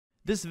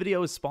This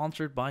video is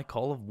sponsored by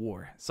Call of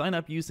War. Sign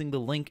up using the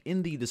link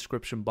in the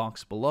description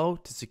box below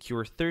to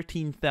secure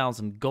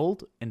 13,000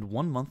 gold and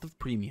 1 month of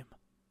premium.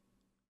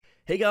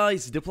 Hey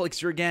guys, Diplex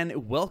here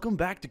again. Welcome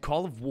back to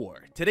Call of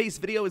War. Today's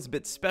video is a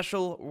bit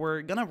special.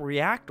 We're gonna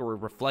react, or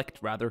reflect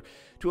rather,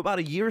 to about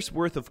a year's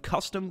worth of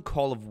custom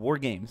Call of War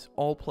games,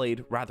 all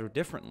played rather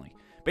differently.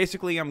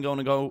 Basically, I'm going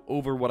to go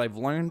over what I've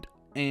learned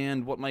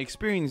and what my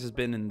experience has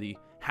been in the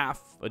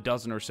half a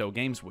dozen or so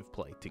games we've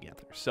played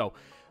together. So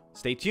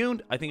stay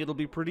tuned. I think it'll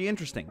be pretty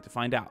interesting to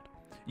find out.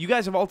 You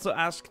guys have also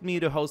asked me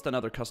to host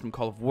another custom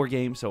Call of War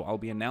game, so I'll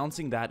be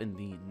announcing that in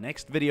the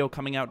next video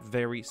coming out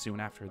very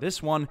soon after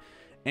this one,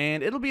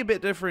 and it'll be a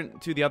bit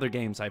different to the other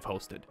games I've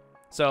hosted.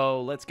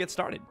 So let's get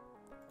started.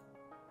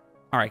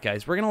 Alright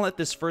guys, we're gonna let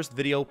this first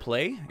video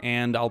play,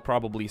 and I'll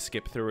probably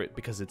skip through it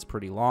because it's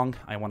pretty long.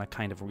 I want to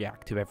kind of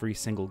react to every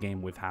single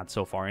game we've had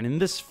so far, and in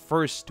this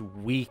first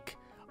week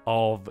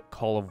of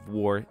Call of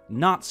War,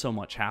 not so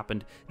much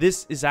happened.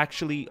 This is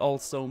actually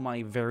also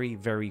my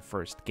very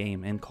first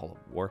game in Call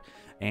of War,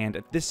 and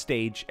at this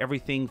stage,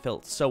 everything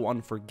felt so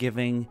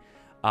unforgiving.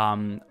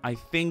 I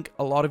think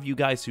a lot of you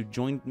guys who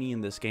joined me in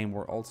this game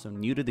were also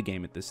new to the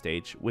game at this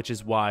stage, which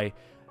is why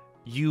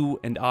you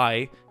and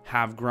I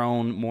have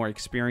grown more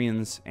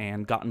experience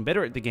and gotten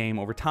better at the game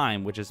over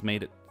time, which has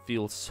made it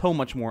feel so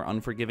much more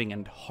unforgiving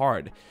and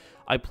hard.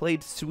 I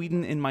played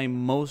Sweden in my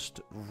most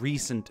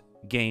recent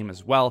game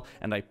as well,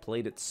 and I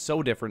played it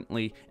so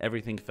differently.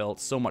 Everything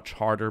felt so much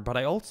harder, but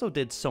I also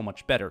did so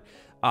much better.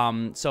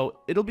 So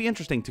it'll be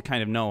interesting to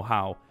kind of know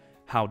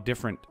how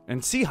different,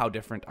 and see how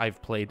different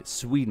I've played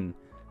Sweden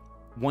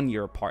 1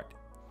 year apart.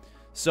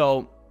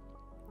 So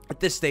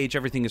at this stage,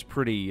 everything is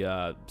pretty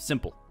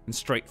simple and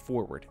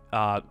straightforward.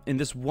 In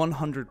this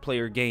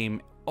 100-player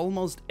game,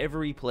 almost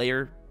every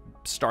player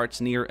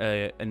starts near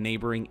a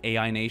neighboring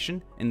AI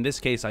nation. In this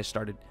case, I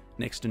started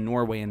next to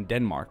Norway and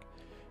Denmark,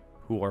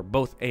 who are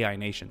both AI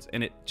nations,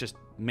 and it just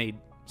made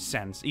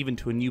sense, even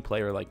to a new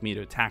player like me, to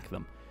attack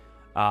them.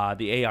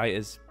 The AI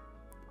is,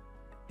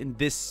 in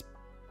this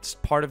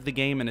part of the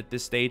game and at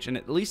this stage, and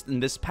at least in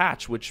this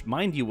patch, which,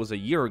 mind you, was a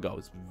year ago,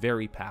 is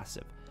very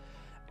passive.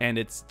 And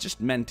it's just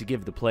meant to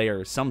give the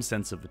player some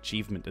sense of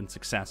achievement and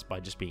success by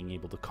just being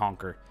able to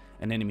conquer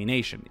an enemy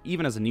nation.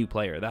 Even as a new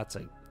player, that's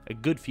a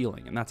good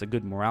feeling, and that's a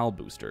good morale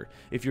booster.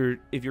 If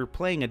you're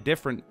playing a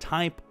different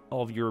type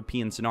of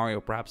European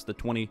scenario, perhaps the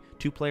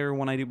 22-player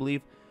one, I do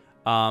believe,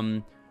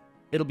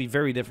 it'll be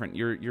very different.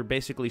 You're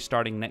basically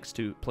starting next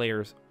to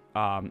players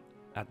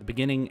at the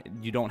beginning.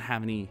 You don't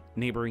have any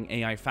neighboring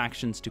AI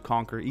factions to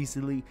conquer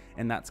easily,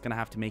 and that's going to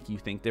have to make you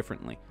think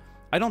differently.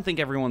 I don't think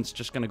everyone's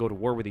just going to go to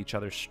war with each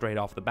other straight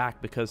off the back,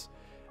 because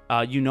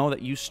you know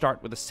that you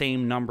start with the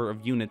same number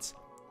of units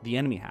the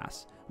enemy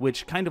has,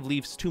 which kind of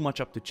leaves too much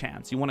up to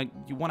chance. You want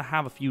to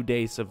have a few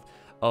days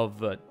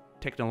of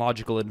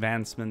technological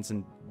advancements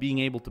and being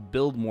able to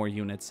build more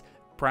units,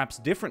 perhaps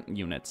different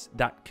units,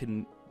 that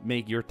can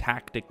make your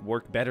tactic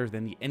work better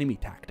than the enemy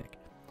tactic.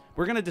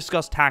 We're going to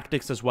discuss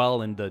tactics as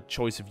well and the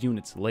choice of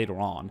units later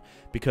on,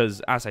 because,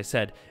 as I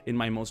said, in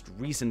my most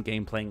recent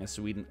game playing as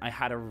Sweden, I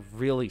had a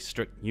really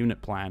strict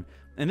unit plan.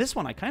 In this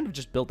one, I kind of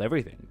just built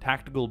everything.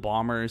 Tactical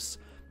bombers,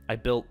 I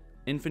built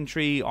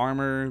infantry,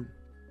 armor,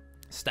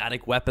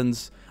 static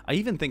weapons. I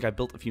even think I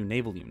built a few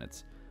naval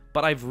units.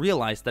 But I've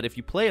realized that if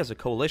you play as a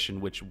coalition,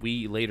 which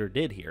we later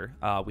did here,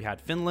 we had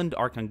Finland,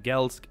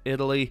 Archangelsk,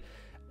 Italy,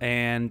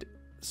 and,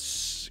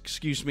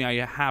 excuse me,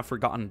 I have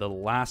forgotten the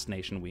last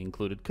nation we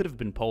included. Could have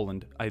been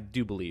Poland, I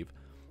do believe.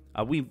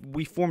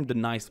 We formed a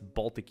nice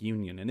Baltic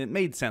Union, and it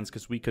made sense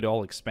because we could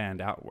all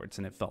expand outwards,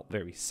 and it felt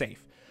very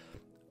safe.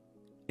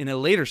 In a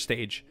later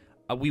stage,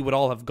 we would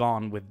all have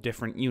gone with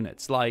different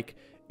units. Like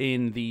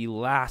in the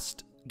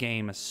last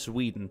game as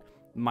Sweden,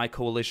 my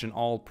coalition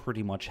all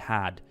pretty much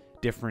had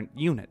different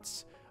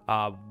units.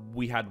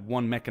 We had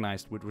one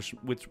mechanized,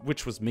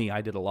 which was me. I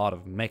did a lot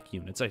of mech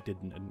units. I did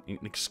an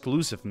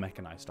exclusive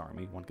mechanized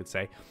army, one could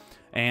say.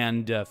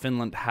 And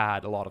Finland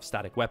had a lot of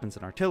static weapons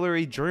and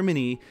artillery.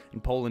 Germany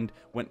and Poland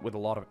went with a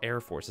lot of air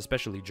force,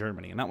 especially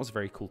Germany, and that was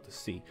very cool to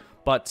see.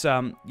 But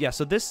yeah,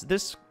 so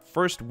this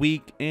first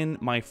week in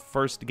my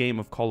first game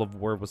of Call of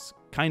War was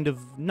kind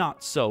of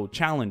not so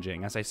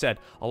challenging. As I said,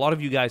 a lot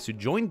of you guys who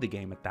joined the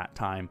game at that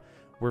time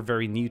were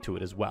very new to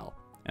it as well.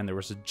 And there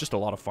was just a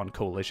lot of fun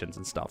coalitions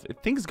and stuff.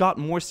 Things got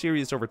more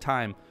serious over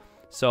time.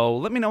 So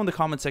let me know in the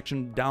comment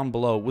section down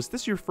below. Was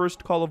this your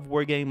first Call of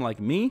War game like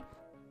me?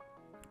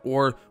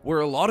 Or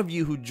were a lot of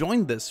you who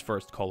joined this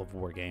first Call of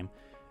War game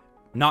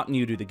not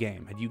new to the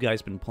game? Had you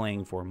guys been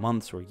playing for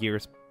months or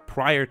years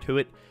prior to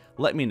it?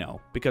 Let me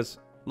know, because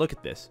look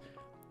at this.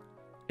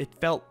 It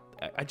felt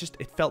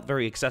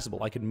very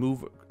accessible. I could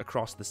move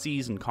across the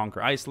seas and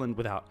conquer Iceland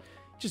without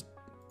just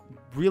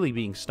really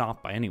being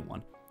stopped by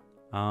anyone.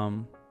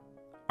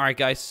 Alright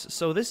guys,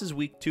 so this is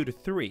week 2 to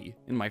 3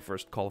 in my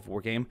first Call of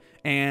War game,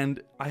 and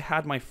I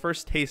had my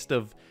first taste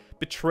of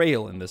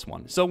betrayal in this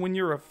one. So when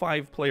you're a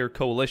 5-player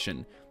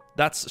coalition,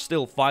 that's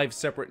still 5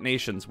 separate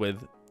nations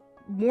with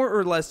more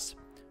or less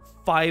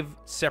 5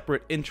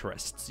 separate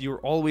interests. You're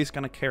always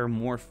going to care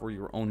more for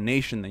your own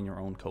nation than your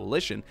own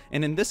coalition.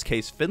 And in this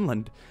case,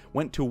 Finland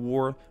went to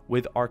war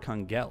with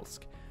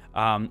Arkhangelsk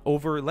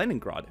over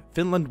Leningrad.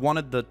 Finland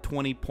wanted the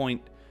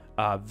 20-point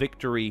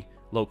victory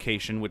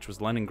location, which was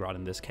Leningrad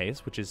in this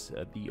case, which is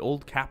the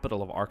old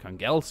capital of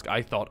Arkhangelsk.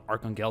 I thought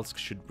Arkhangelsk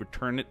should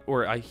return it,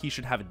 or he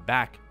should have it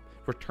back,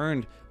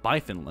 returned by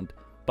Finland,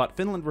 but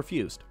Finland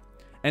refused.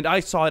 And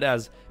I saw it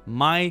as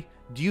my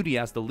duty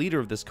as the leader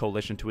of this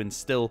coalition to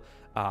instill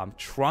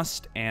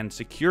trust and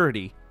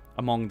security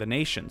among the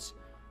nations,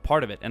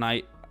 part of it. And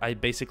I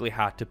basically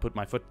had to put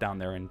my foot down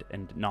there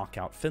and knock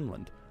out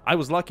Finland. I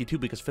was lucky too,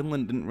 because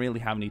Finland didn't really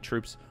have any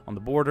troops on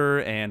the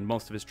border, and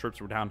most of his troops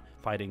were down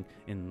fighting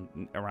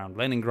around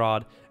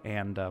Leningrad.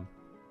 And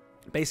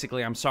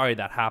basically, I'm sorry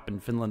that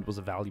happened. Finland was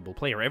a valuable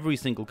player. Every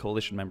single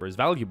coalition member is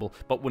valuable,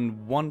 but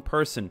when one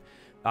person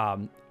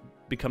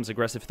becomes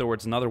aggressive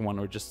towards another one,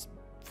 or just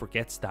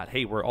forgets that,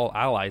 hey, we're all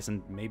allies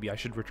and maybe I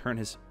should return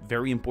his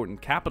very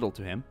important capital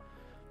to him,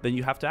 then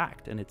you have to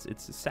act. And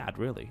it's sad,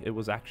 really. It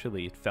was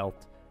actually, it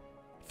felt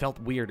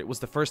weird. It was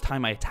the first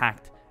time I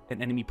attacked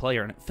an enemy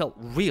player, and it felt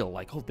real,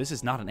 like, oh, this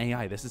is not an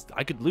AI.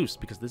 I could lose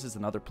because this is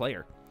another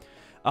player.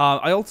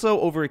 I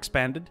also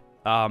overexpanded.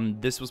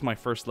 This was my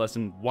first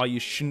lesson, why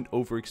you shouldn't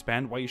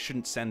overexpand, why you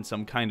shouldn't send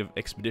some kind of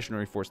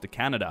expeditionary force to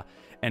Canada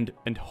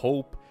and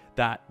hope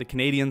that the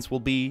Canadians will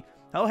be,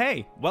 oh,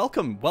 hey,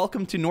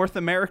 welcome to North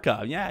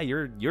America. Yeah,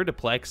 you're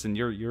Diplex, and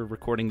you're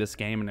recording this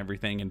game and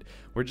everything, and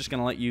we're just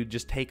gonna let you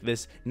just take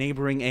this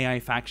neighboring AI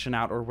faction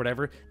out or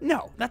whatever.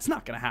 No, that's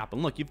not gonna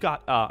happen. Look, you've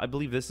got, I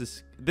believe this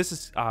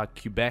is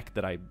Quebec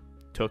that I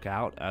took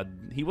out.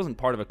 He wasn't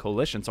part of a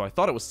coalition, so I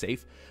thought it was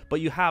safe.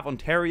 But you have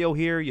Ontario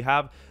here, you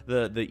have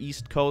the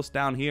East Coast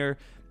down here.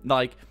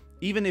 Like,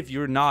 even if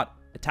you're not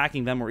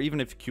attacking them, or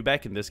even if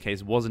Quebec in this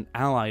case wasn't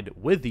allied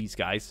with these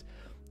guys,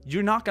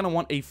 you're not going to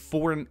want a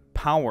foreign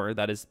power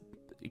that is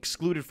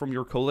excluded from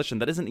your coalition,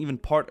 that isn't even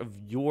part of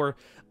your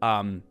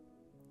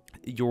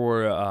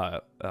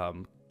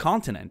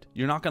continent.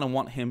 You're not going to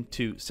want him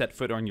to set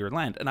foot on your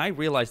land. And I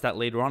realized that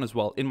later on as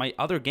well. In my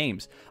other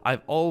games,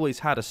 I've always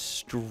had a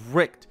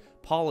strict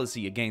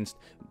policy against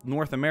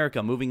North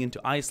America moving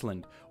into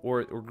Iceland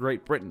or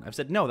Great Britain. I've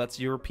said, no, that's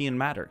European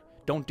matter.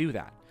 Don't do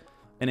that.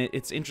 And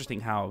it's interesting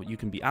how you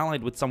can be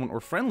allied with someone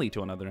or friendly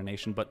to another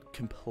nation, but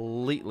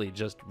completely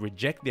just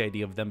reject the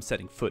idea of them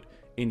setting foot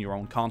in your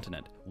own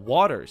continent.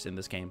 Waters in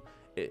this game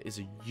is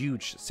a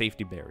huge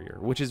safety barrier,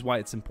 which is why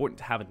it's important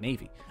to have a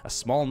navy. A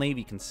small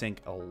navy can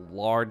sink a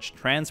large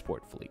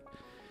transport fleet.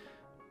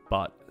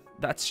 But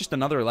that's just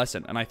another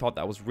lesson, and I thought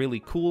that was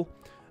really cool.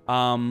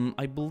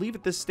 I believe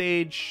at this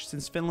stage,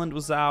 since Finland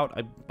was out,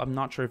 I'm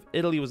not sure if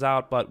Italy was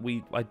out, but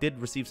I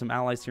did receive some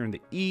allies here in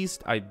the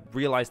east. I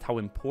realized how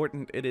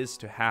important it is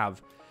to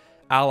have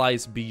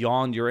allies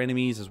beyond your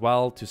enemies as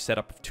well, to set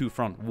up a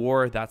two-front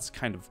war. That's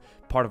kind of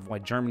part of why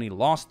Germany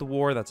lost the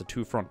war. That's a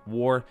two-front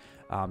war.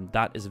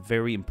 That is a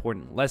very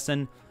important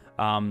lesson.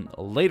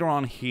 Later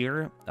on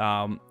here,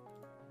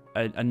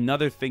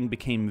 another thing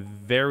became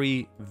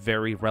very,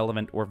 very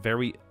relevant, or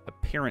very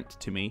apparent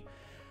to me.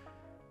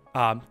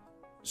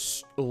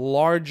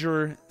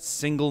 Larger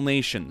single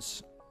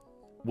nations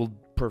will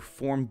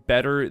perform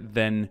better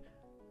than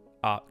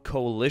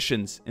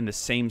coalitions in the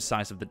same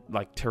size of the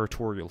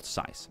territorial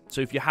size.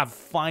 So if you have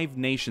 5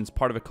 nations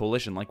part of a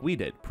coalition like we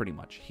did pretty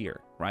much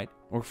here, right,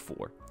 or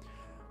 4,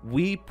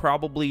 we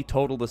probably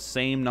total the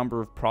same number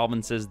of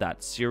provinces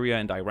that Syria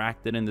and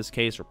Iraq did in this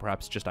case, or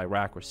perhaps just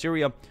Iraq or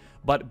Syria.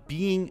 But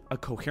being a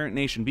coherent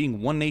nation,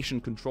 being one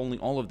nation controlling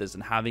all of this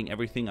and having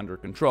everything under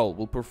control,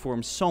 will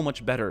perform so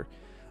much better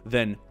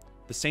than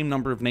the same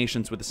number of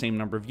nations with the same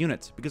number of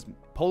units, because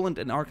Poland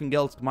and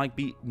Arkhangelsk might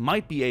be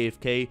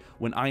AFK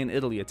when I and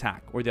Italy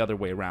attack, or the other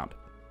way around.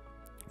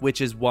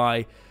 Which is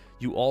why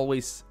you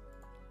always,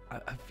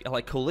 I feel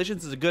like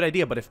coalitions is a good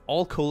idea, but if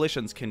all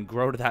coalitions can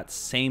grow to that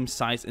same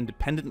size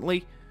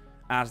independently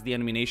as the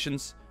enemy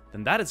nations,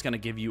 then that is going to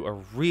give you a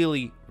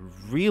really,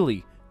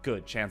 really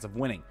good chance of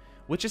winning,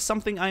 which is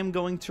something I'm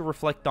going to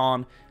reflect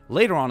on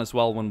later on as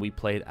well when we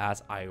played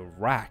as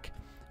Iraq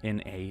in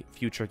a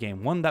future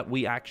game, one that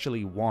we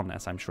actually won,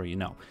 as I'm sure you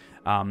know.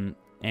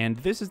 And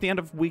this is the end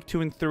of week 2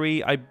 and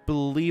 3. I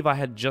believe I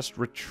had just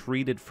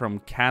retreated from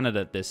Canada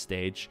at this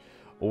stage,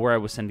 or I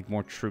was sending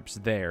more troops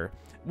there,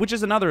 which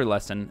is another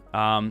lesson.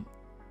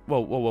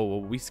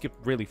 Whoa, we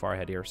skipped really far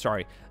ahead here.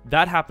 Sorry.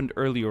 That happened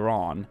earlier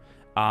on,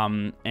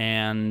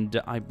 and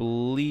I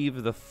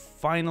believe the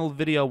final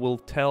video will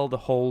tell the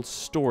whole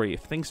story.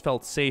 If things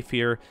felt safe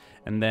here,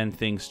 and then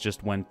things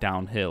just went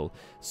downhill.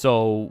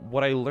 So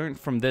what I learned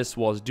from this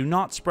was, do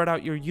not spread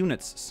out your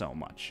units so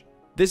much.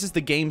 This is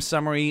the game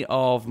summary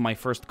of my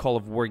first Call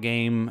of War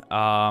game.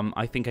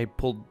 I think I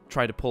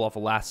tried to pull off a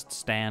last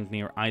stand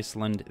near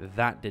Iceland.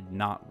 That did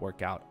not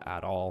work out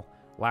at all.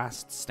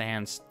 Last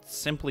stands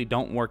simply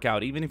don't work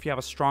out. Even if you have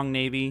a strong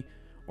navy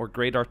or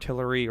great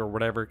artillery or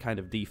whatever kind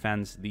of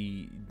defense,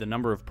 the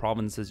number of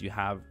provinces you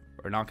have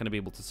are not going to be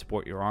able to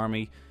support your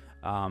army.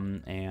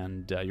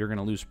 and you're going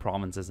to lose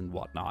provinces and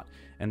whatnot.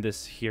 And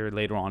this here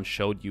later on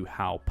showed you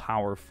how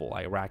powerful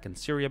Iraq and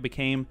Syria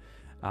became.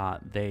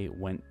 They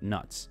went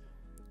nuts.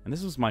 And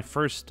this was my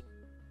first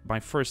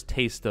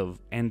taste of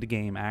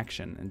endgame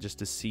action, and just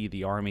to see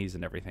the armies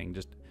and everything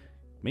just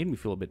made me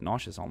feel a bit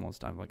nauseous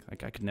almost. I'm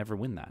like I could never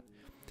win that.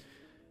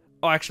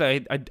 Oh,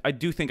 actually, I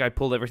do think I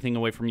pulled everything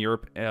away from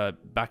Europe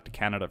back to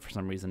Canada for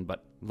some reason.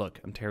 But look,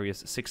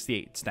 Ontario's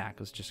 68 stack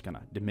was just going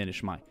to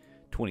diminish my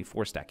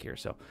 24 stack here.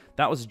 So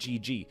that was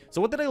GG. So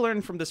what did I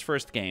learn from this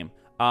first game?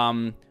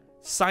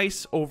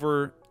 Size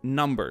over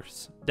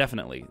numbers,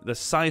 definitely. The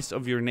size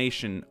of your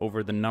nation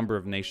over the number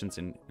of nations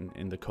in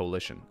the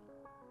coalition.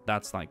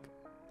 That's like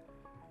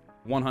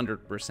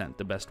 100%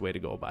 the best way to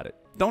go about it.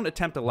 Don't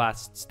attempt a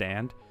last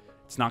stand.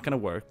 It's not going to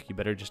work. You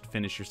better just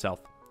finish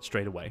yourself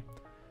straight away.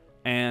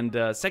 And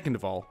second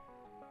of all,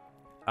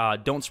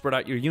 don't spread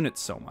out your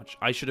units so much.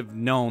 I should have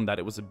known that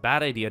it was a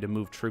bad idea to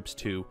move troops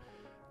to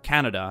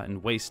Canada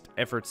and waste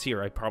efforts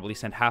here. I probably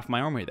sent half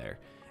my army there.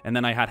 And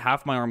then I had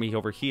half my army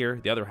over here,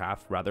 the other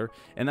half, rather.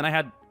 And then I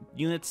had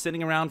units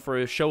sitting around for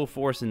a show of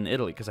force in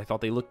Italy because I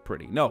thought they looked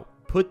pretty. No,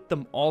 put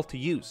them all to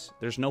use.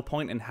 There's no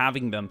point in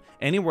having them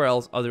anywhere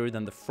else other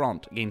than the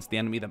front against the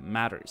enemy that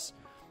matters.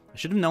 I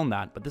should have known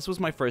that, but this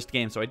was my first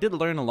game, so I did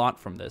learn a lot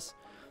from this.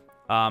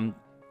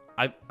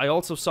 I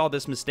also saw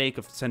this mistake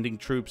of sending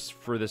troops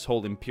for this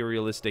whole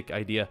imperialistic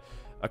idea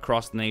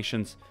across the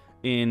nations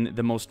in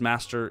the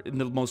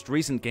most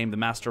recent game, the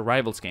Master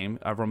Rivals game.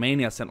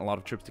 Romania sent a lot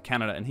of troops to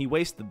Canada, and he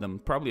wasted them.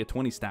 Probably a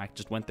 20 stack,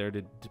 just went there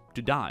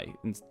to die.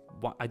 And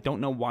I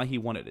don't know why he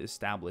wanted to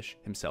establish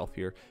himself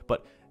here,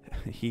 but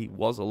he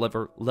was a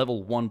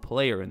level 1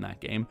 player in that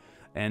game,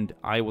 and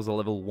I was a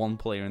level 1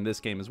 player in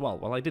this game as well.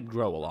 Well, I did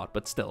grow a lot,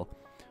 but still,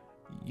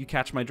 you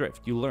catch my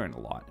drift. You learn a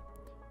lot.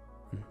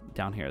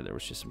 Down here, there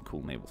was just some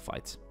cool naval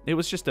fights. It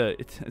was just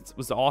it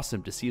was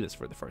awesome to see this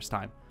for the first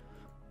time.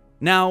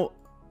 Now,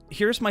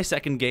 here's my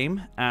second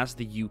game as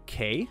the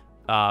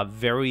UK.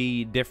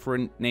 Very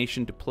different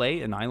nation to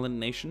play, an island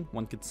nation,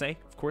 one could say,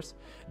 of course.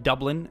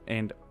 Dublin,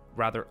 and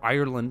rather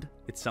Ireland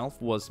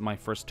itself, was my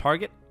first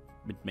target.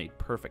 It made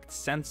perfect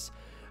sense.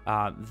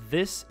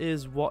 This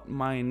is what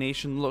my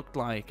nation looked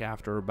like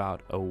after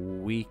about a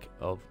week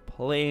of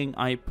playing.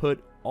 I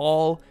put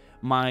all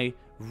my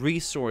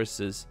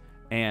resources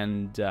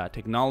and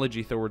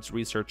technology towards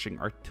researching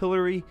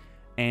artillery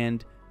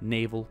and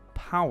naval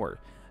power.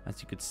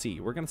 As you could see,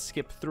 we're going to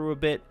skip through a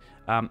bit.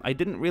 I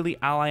didn't really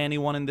ally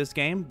anyone in this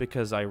game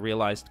because I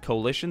realized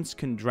coalitions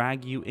can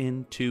drag you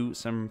into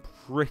some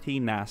pretty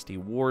nasty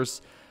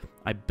wars.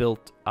 I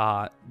built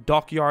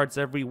dockyards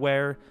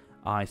everywhere.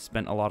 I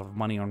spent a lot of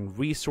money on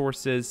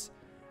resources.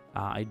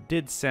 I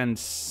did send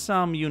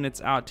some units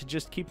out to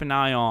just keep an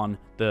eye on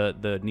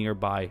the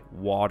nearby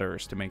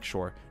waters to make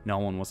sure no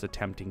one was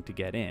attempting to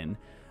get in.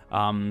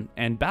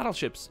 And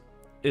battleships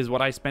is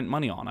what I spent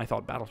money on. I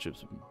thought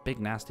battleships, big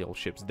nasty old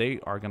ships, they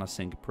are going to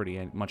sink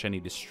pretty much any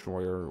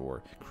destroyer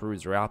or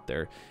cruiser out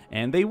there.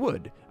 And they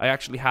would. I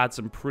actually had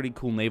some pretty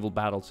cool naval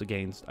battles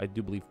against, I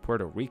do believe,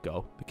 Puerto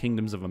Rico. The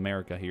kingdoms of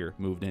America here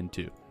moved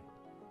into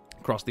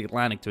across the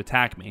Atlantic to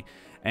attack me.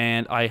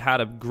 And I had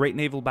a great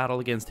naval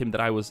battle against him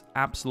that I was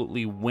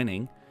absolutely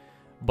winning.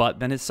 But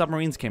then his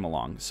submarines came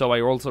along. So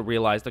I also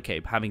realized, okay,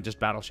 having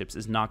just battleships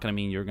is not going to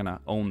mean you're going to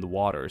own the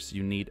waters.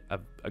 You need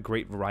a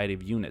great variety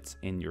of units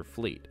in your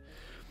fleet.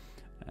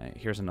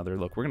 Here's another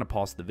look. We're going to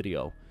pause the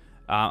video.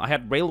 I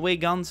had railway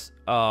guns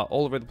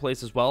all over the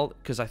place as well,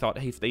 because I thought,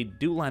 hey, if they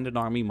do land an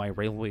army, my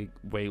railway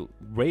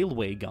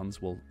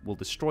guns will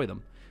destroy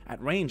them.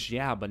 At range,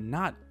 yeah, but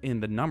not in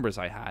the numbers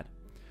I had.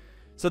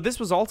 So this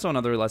was also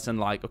another lesson,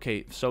 like,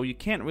 okay, so you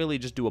can't really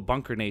just do a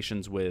bunker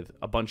nations with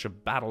a bunch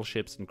of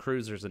battleships and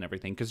cruisers and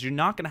everything, because you're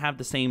not going to have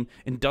the same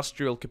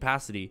industrial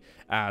capacity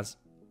as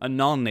a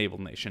non-naval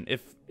nation.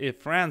 If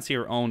France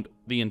here owned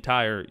the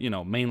entire,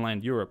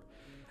 mainland Europe,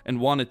 and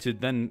wanted to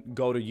then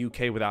go to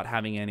UK without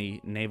having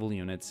any naval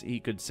units, he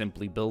could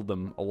simply build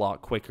them a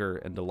lot quicker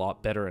and a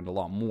lot better and a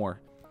lot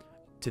more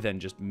to then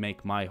just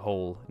make my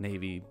whole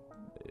navy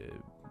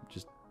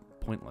just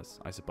pointless,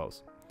 I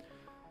suppose.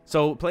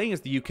 So playing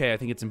as the UK, I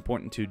think it's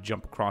important to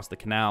jump across the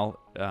canal,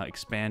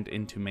 expand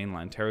into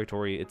mainland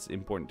territory. It's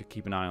important to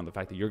keep an eye on the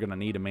fact that you're going to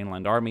need a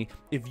mainland army.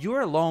 If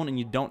you're alone and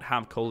you don't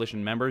have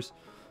coalition members,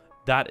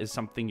 that is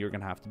something you're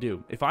going to have to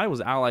do. If I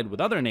was allied with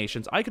other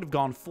nations, I could have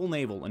gone full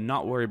naval and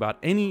not worry about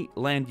any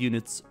land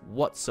units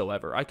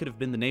whatsoever. I could have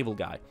been the naval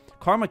guy.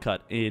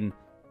 Karmacut, in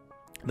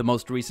the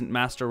most recent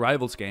Master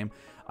Rivals game,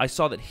 I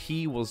saw that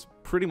he was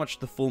pretty much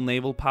the full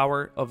naval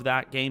power of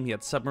that game. He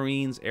had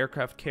submarines,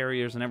 aircraft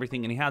carriers, and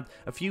everything, and he had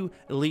a few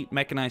elite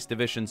mechanized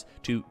divisions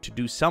to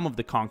do some of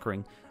the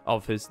conquering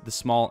of the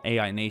small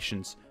AI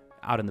nations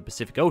out in the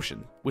Pacific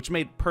Ocean, which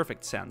made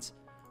perfect sense.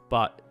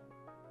 But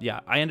yeah,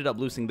 I ended up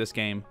losing this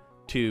game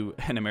to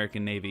an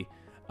American Navy.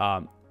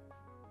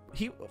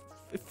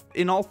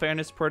 In all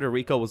fairness, Puerto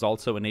Rico was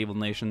also a naval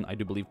nation, I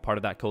do believe part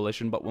of that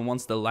coalition, but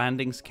once the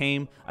landings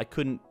came, I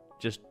could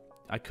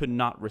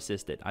not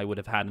resist it. I would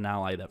have had an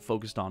ally that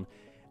focused on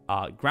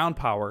ground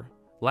power,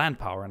 land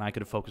power, and I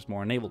could have focused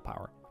more on naval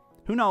power.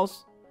 Who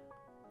knows?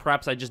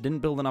 Perhaps I just didn't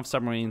build enough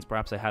submarines,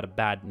 perhaps I had a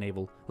bad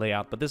naval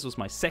layout, but this was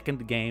my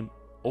second game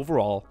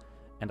overall,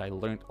 and I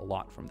learned a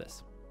lot from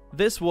this.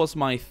 This was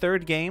my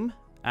third game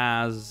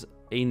as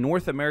a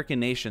North American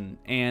nation,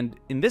 and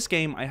in this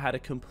game I had a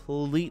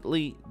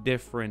completely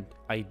different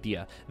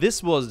idea.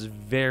 This was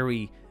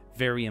very,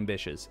 very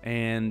ambitious,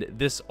 and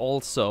this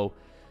also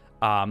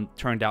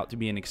turned out to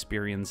be an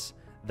experience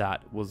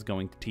that was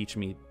going to teach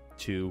me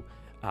to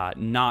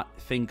not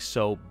think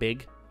so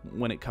big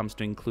when it comes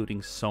to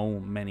including so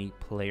many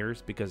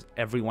players, because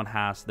everyone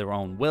has their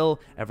own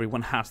will,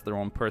 everyone has their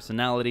own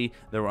personality,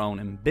 their own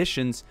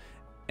ambitions,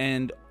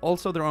 and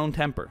also their own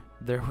temper.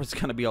 There was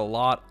going to be a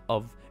lot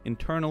of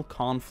internal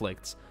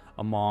conflicts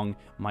among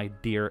my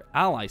dear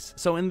allies.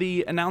 So in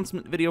the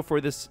announcement video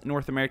for this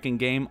North American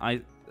game,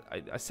 I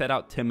set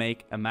out to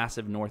make a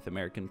massive North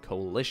American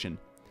coalition.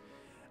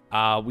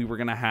 We were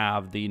going to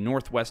have the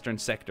northwestern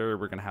sector,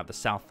 we're going to have the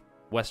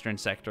southwestern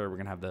sector, we're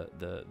going to have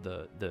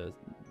the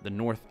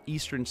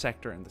northeastern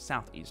sector and the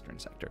southeastern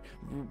sector.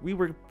 We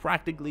were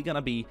practically going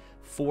to be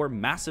 4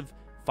 massive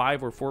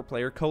 5 or 4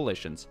 player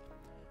coalitions,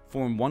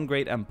 form one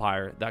great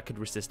empire that could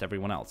resist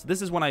everyone else.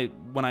 This is when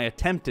I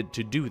attempted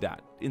to do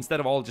that.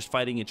 Instead of all just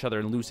fighting each other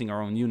and losing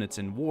our own units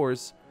in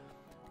wars,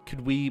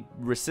 could we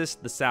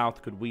resist the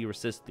south? Could we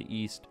resist the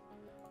east?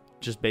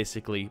 Just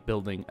basically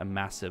building a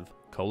massive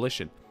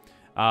coalition.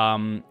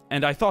 And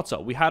I thought so.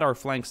 We had our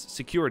flanks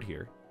secured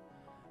here.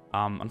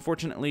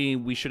 Unfortunately,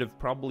 we should have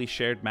probably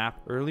shared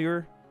map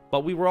earlier,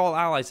 but we were all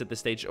allies at this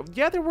stage.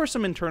 Yeah, there were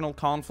some internal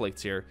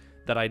conflicts here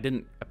that I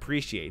didn't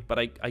appreciate, but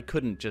I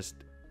couldn't just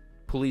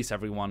police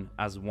everyone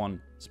as one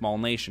small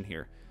nation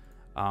here.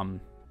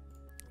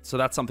 So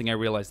that's something I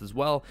realized as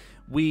well.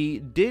 We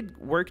did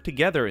work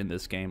together in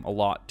this game a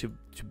lot to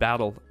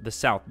battle the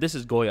south. This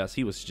is Goyas.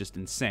 He was just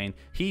insane.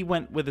 He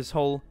went with his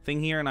whole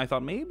thing here, and I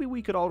thought maybe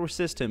we could all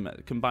resist him,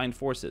 combined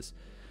forces.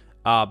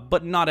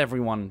 But not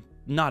everyone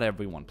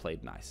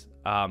played nice.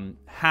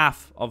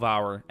 Half of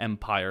our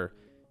empire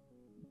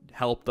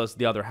helped us.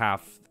 The other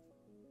half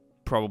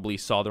probably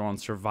saw their own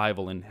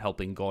survival in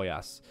helping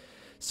Goyas.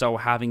 So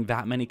having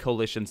that many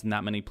coalitions and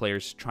that many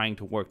players trying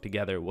to work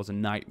together was a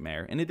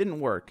nightmare, and it didn't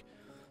work.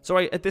 So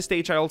at this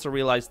stage, I also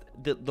realized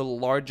that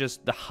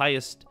the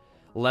highest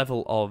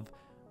level of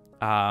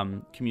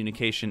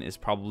communication is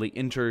probably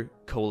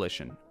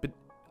inter-coalition, but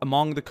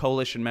among the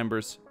coalition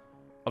members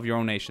of your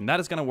own nation. That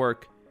is going to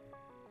work.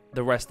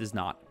 The rest is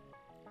not.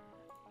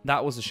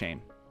 That was a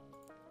shame.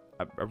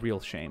 A real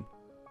shame.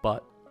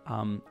 But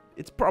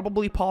it's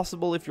probably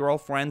possible if you're all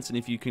friends and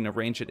if you can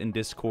arrange it in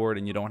Discord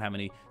and you don't have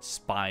any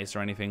spies or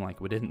anything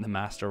like we did in the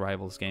Master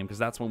Rivals game, because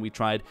that's when we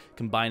tried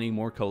combining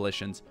more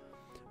coalitions.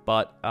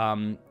 But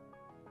a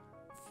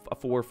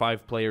 4 or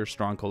 5 player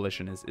strong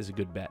coalition is a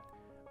good bet.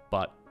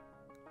 But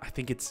I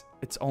think it's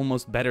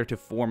almost better to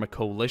form a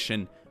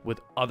coalition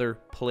with other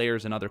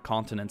players in other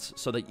continents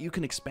so that you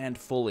can expand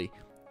fully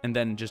and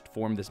then just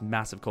form this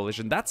massive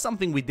coalition. That's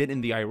something we did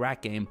in the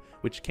Iraq game,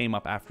 which came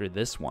up after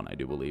this one, I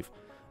do believe.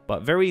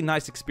 But very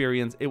nice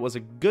experience. It was a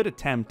good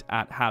attempt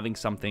at having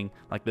something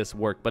like this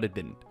work, but it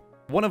didn't.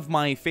 One of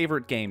my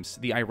favorite games,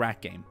 the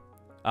Iraq game.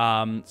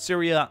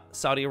 Syria,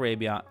 Saudi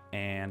Arabia,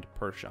 and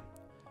Persia.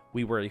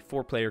 We were a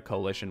 4-player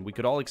coalition. We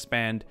could all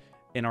expand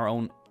in our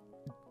own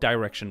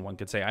direction, one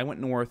could say. I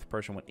went north,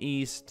 Persia went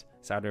east,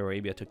 Saudi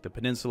Arabia took the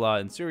peninsula,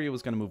 and Syria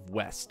was going to move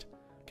west.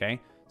 Okay?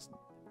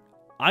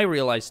 I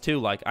realized too,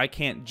 like, I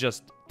can't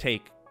just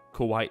take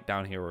Kuwait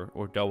down here,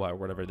 or Doha, or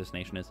whatever this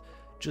nation is,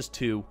 just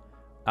to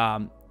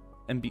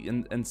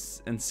and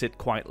sit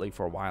quietly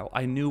for a while.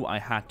 I knew I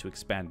had to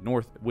expand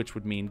north, which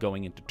would mean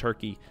going into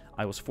Turkey.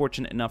 I was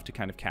fortunate enough to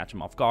kind of catch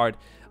them off guard.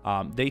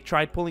 They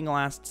tried pulling a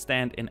last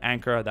stand in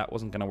Ankara. That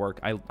wasn't going to work.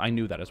 I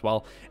knew that as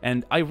well.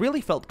 And I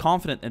really felt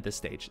confident at this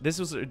stage. This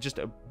was just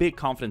a big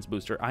confidence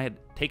booster. I had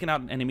taken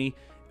out an enemy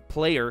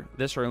player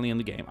this early in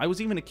the game. I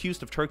was even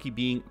accused of Turkey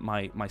being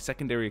my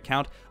secondary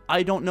account.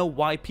 I don't know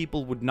why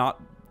people would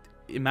not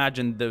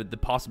imagine the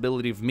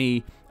possibility of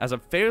me, as a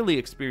fairly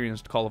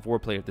experienced Call of War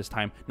player at this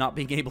time, not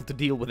being able to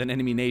deal with an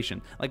enemy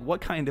nation. Like, what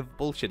kind of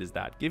bullshit is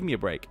that? Give me a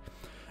break.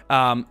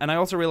 And I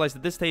also realized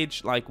at this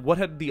stage, like, what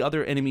had the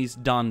other enemies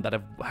done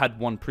that had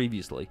won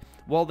previously?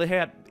 Well, they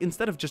had,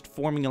 instead of just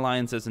forming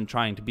alliances and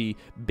trying to be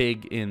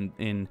big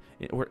in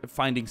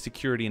finding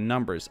security in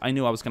numbers, I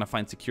knew I was going to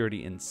find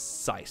security in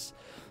size.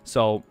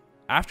 So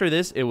after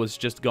this, it was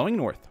just going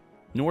north.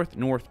 North,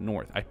 north,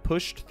 north. I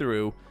pushed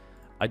through.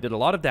 I did a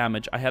lot of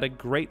damage. I had a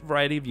great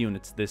variety of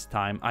units this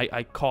time.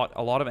 I caught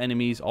a lot of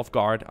enemies off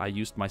guard. I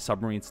used my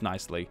submarines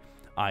nicely.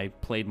 I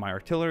played my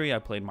artillery. I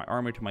played my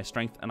armor to my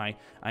strength, and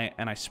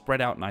I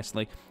spread out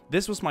nicely.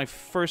 This was my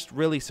first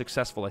really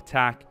successful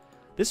attack.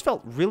 This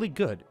felt really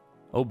good.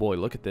 Oh boy,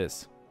 look at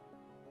this.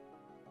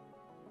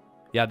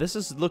 Yeah, this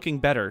is looking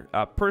better.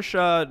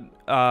 Persia,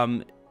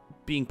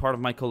 being part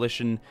of my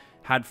coalition,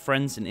 had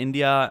friends in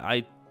India.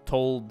 I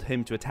told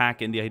him to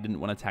attack India. He didn't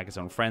want to attack his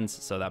own friends,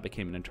 so that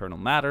became an internal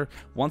matter.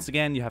 Once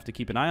again, you have to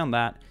keep an eye on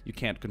that. You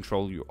can't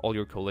control all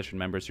your coalition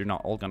members. You're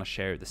not all going to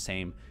share the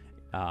same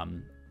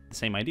the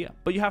same idea.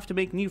 But you have to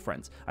make new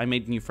friends. I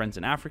made new friends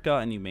in Africa,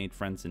 and I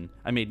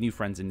made new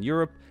friends in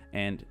Europe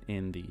and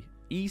in the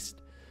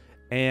East.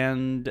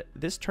 And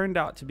this turned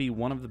out to be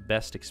one of the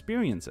best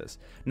experiences.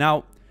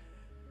 Now,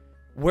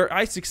 where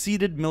I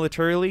succeeded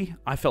militarily,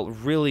 I felt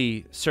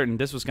really certain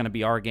this was going to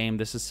be our game.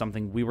 This is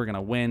something we were going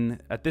to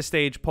win. At this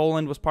stage,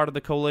 Poland was part of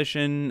the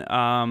coalition.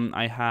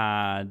 I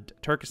had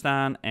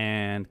Turkestan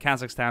and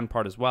Kazakhstan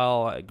part as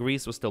well.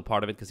 Greece was still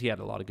part of it because he had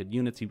a lot of good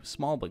units. He was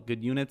small, but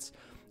good units.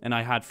 And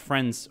I had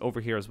friends over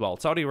here as well.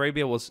 Saudi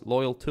Arabia was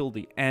loyal till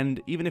the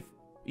end, even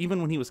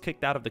when he was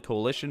kicked out of the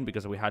coalition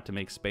because we had to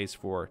make space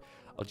for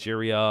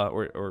Algeria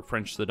or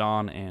French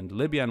Sudan and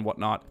Libya and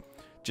whatnot.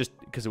 Just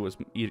because it was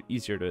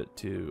easier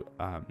to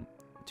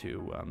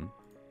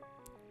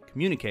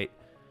communicate.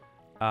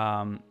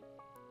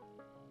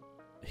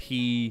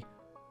 He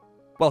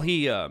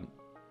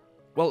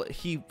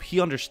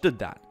understood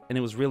that, and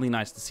it was really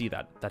nice to see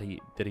that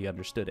he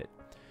understood it.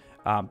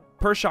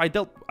 Persia, I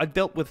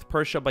dealt with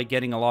Persia by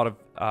getting a lot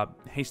of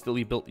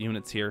hastily built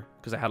units here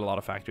because I had a lot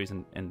of factories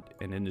and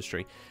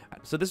industry.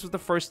 So this was the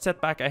first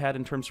setback I had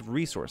in terms of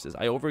resources.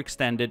 I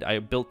overextended. I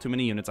built too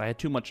many units. I had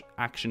too much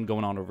action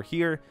going on over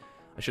here.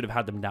 I should have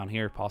had them down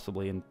here,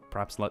 possibly, and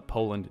perhaps let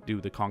Poland do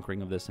the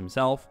conquering of this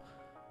himself.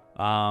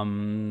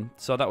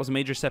 So that was a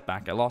major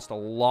setback. I lost a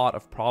lot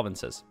of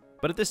provinces.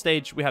 But at this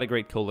stage, we had a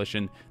great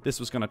coalition. This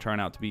was going to turn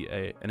out to be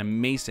an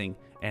amazing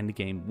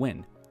endgame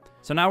win.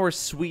 So now we're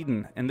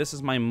Sweden, and this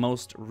is my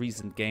most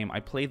recent game. I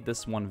played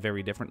this one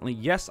very differently.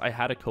 Yes, I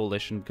had a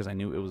coalition because I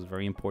knew it was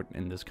very important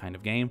in this kind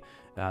of game.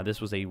 This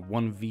was a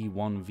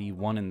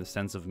 1v1v1 in the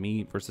sense of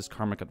me versus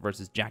Karmacut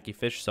versus Jackie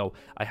Fish, so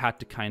I had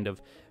to kind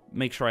of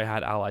make sure I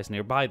had allies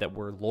nearby that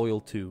were loyal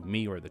to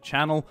me or the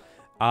channel.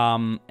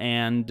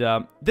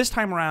 This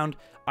time around,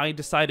 I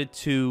decided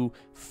to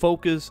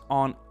focus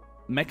on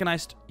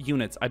mechanized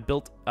units. I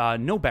built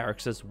no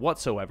barracks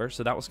whatsoever,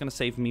 so that was going to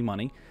save me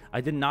money. I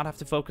did not have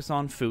to focus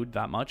on food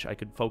that much. I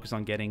could focus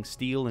on getting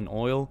steel and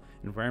oil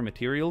and rare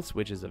materials,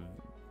 which is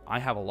I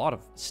have a lot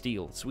of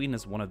steel. Sweden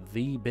is one of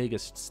the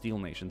biggest steel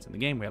nations in the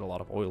game. We had a lot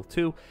of oil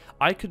too.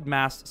 I could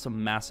mass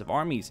some massive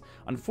armies.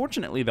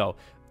 Unfortunately, though,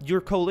 your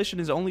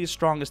coalition is only as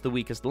strong as the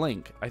weakest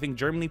link. I think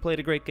Germany played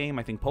a great game.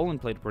 I think Poland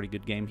played a pretty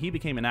good game. He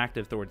became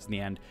inactive towards the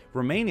end.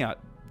 Romania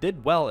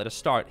did well at a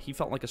start. He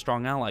felt like a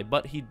strong ally,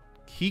 but he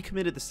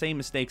committed the same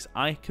mistakes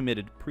I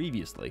committed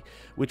previously,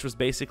 which was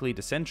basically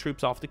to send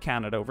troops off to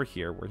Canada over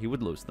here, where he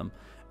would lose them,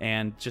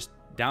 and just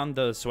down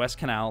the Suez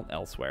Canal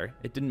elsewhere.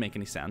 It didn't make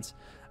any sense.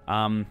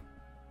 Some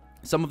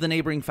of the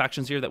neighboring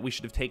factions here that we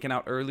should have taken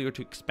out earlier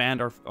to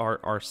expand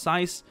our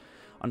size,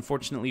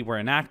 unfortunately, were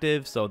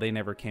inactive, so they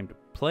never came to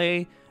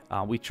play.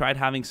 We tried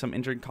having some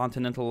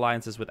intercontinental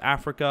alliances with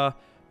Africa,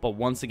 but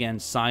once again,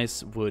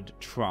 size would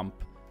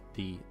trump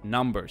the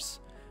numbers.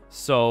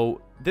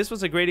 So this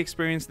was a great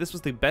experience. This was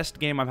the best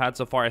game I've had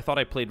so far. I thought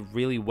I played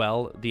really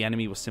well. The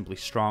enemy was simply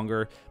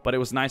stronger, but it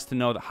was nice to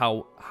know that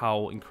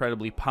how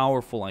incredibly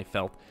powerful I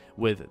felt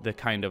with the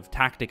kind of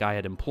tactic I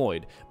had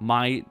employed.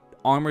 My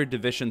armored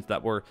divisions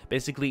that were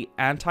basically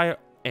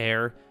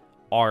anti-air,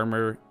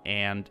 armor,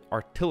 and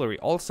artillery,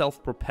 all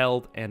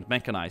self-propelled and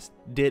mechanized,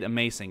 did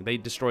amazing. They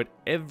destroyed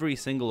every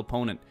single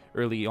opponent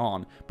early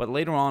on, but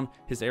later on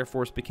his air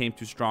force became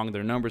too strong,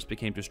 their numbers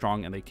became too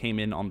strong, and they came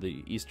in on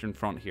the eastern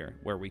front here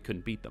where we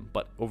couldn't beat them.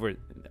 But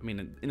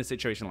in a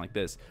situation like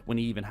this, when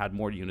he even had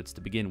more units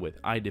to begin with,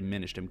 I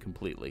diminished him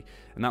completely,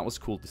 and that was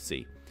cool to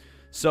see.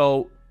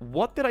 So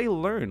what did I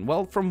learn?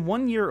 Well, from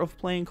 1 year of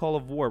playing Call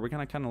of War, we're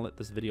gonna kind of let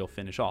this video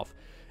finish off.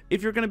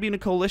 If you're gonna be in a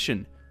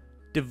coalition,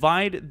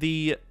 divide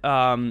the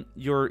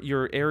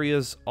your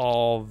areas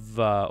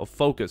of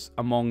focus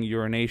among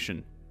your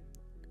nation.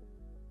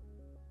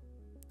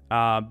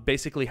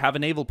 Basically, have a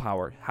naval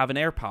power, have an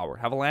air power,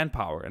 have a land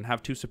power, and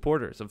have 2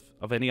 supporters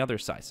of any other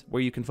size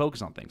where you can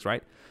focus on things,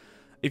 right?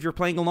 If you're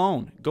playing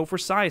alone, go for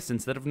size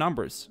instead of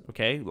numbers,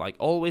 okay? Like,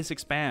 always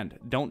expand.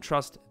 Don't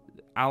trust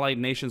allied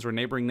nations or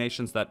neighboring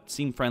nations that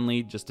seem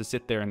friendly just to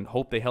sit there and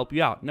hope they help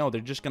you out. No,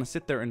 they're just going to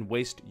sit there and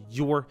waste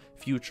your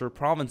future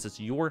provinces,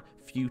 your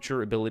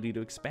future ability to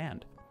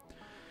expand.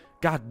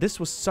 God, this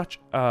was such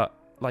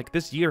like,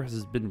 this year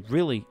has been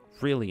really,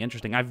 really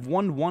interesting. I've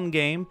won 1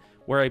 game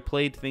where I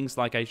played things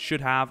like I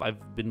should have.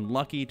 I've been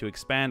lucky to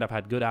expand. I've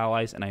had good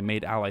allies, and I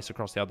made allies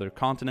across the other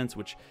continents,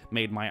 which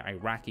made my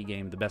Iraqi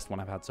game the best one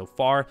I've had so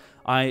far.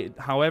 I,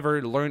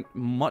 however, learned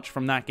much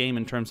from that game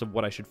in terms of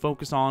what I should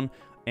focus on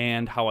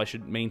and how I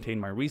should maintain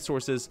my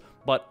resources.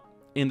 But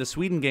in the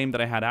Sweden game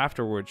that I had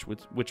afterwards,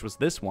 which was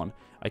this one,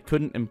 I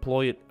couldn't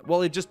employ it.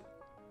 Well,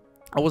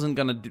 I wasn't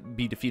going to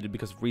be defeated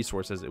because of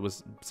resources. It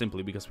was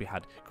simply because we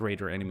had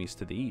greater enemies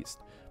to the east.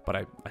 But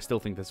I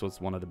still think this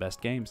was one of the best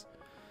games.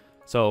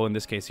 So in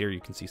this case here, you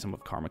can see some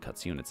of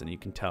Karmakut's units, and you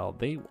can tell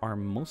they are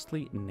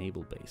mostly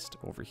naval-based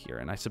over here.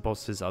 And I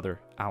suppose his other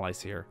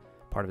allies here,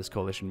 part of his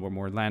coalition, were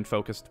more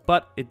land-focused,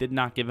 but it did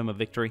not give him a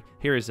victory.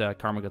 Here is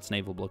Karmakut's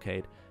naval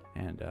blockade.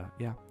 And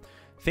yeah.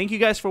 Thank you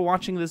guys for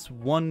watching this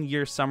 1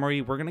 year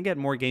summary. We're going to get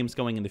more games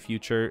going in the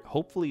future.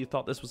 Hopefully you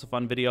thought this was a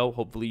fun video.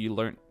 Hopefully you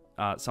learned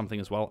something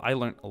as well. I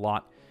learned a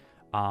lot.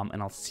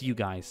 And I'll see you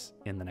guys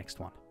in the next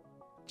one.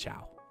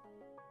 Ciao.